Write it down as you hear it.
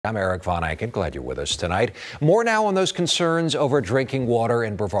I'm Eric Von Anken. Glad you're with us tonight. More now on those concerns over drinking water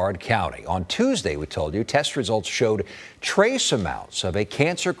in Brevard County. On Tuesday, we told you test results showed trace amounts of a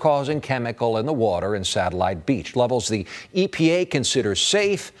cancer-causing chemical in the water in Satellite Beach, levels the EPA considers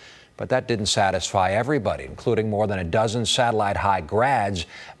safe. But that didn't satisfy everybody, including more than a dozen Satellite High grads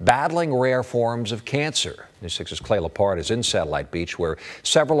battling rare forms of cancer. News 6's Clay Lepard is in Satellite Beach, where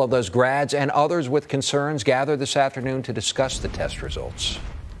several of those grads and others with concerns gathered this afternoon to discuss the test results.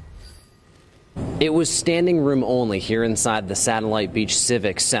 It was standing room only here inside the Satellite Beach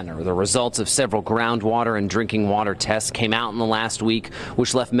Civic Center. The results of several groundwater and drinking water tests came out in the last week,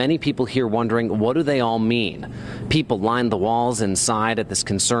 which left many people here wondering, what do they all mean? People lined the walls inside at this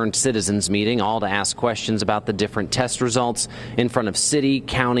concerned citizens meeting, all to ask questions about the different test results in front of city,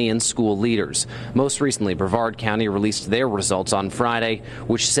 county, and school leaders. Most recently, Brevard County released their results on Friday,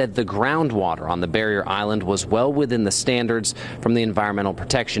 which said the groundwater on the barrier island was well within the standards from the Environmental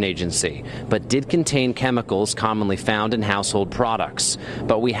Protection Agency, but did contain chemicals commonly found in household products.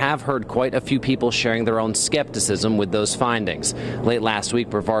 But we have heard quite a few people sharing their own skepticism with those findings. Late last week,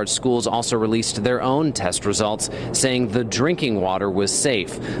 Brevard schools also released their own test results, saying the drinking water was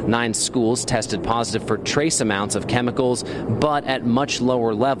safe. 9 schools tested positive for trace amounts of chemicals, but at much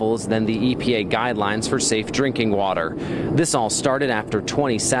lower levels than the EPA guidelines for safe drinking water. This all started after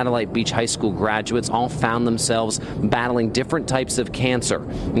 20 Satellite Beach High School graduates all found themselves battling different types of cancer,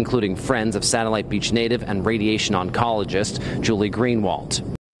 including friends of Satellite Beach native and radiation oncologist Julie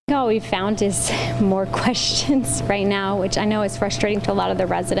Greenwald. All we've found is more questions right now, which I know is frustrating to a lot of the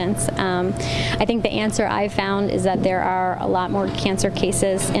residents. I think the answer I've found is that there are a lot more cancer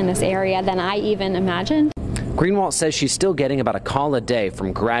cases in this area than I even imagined. Greenwald says she's still getting about a call a day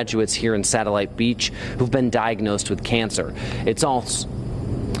from graduates here in Satellite Beach who've been diagnosed with cancer. It's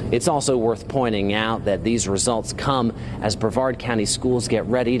also worth pointing out that these results come as Brevard County schools get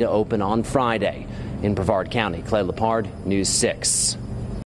ready to open on Friday. In Brevard County, Clay Lepard, News 6.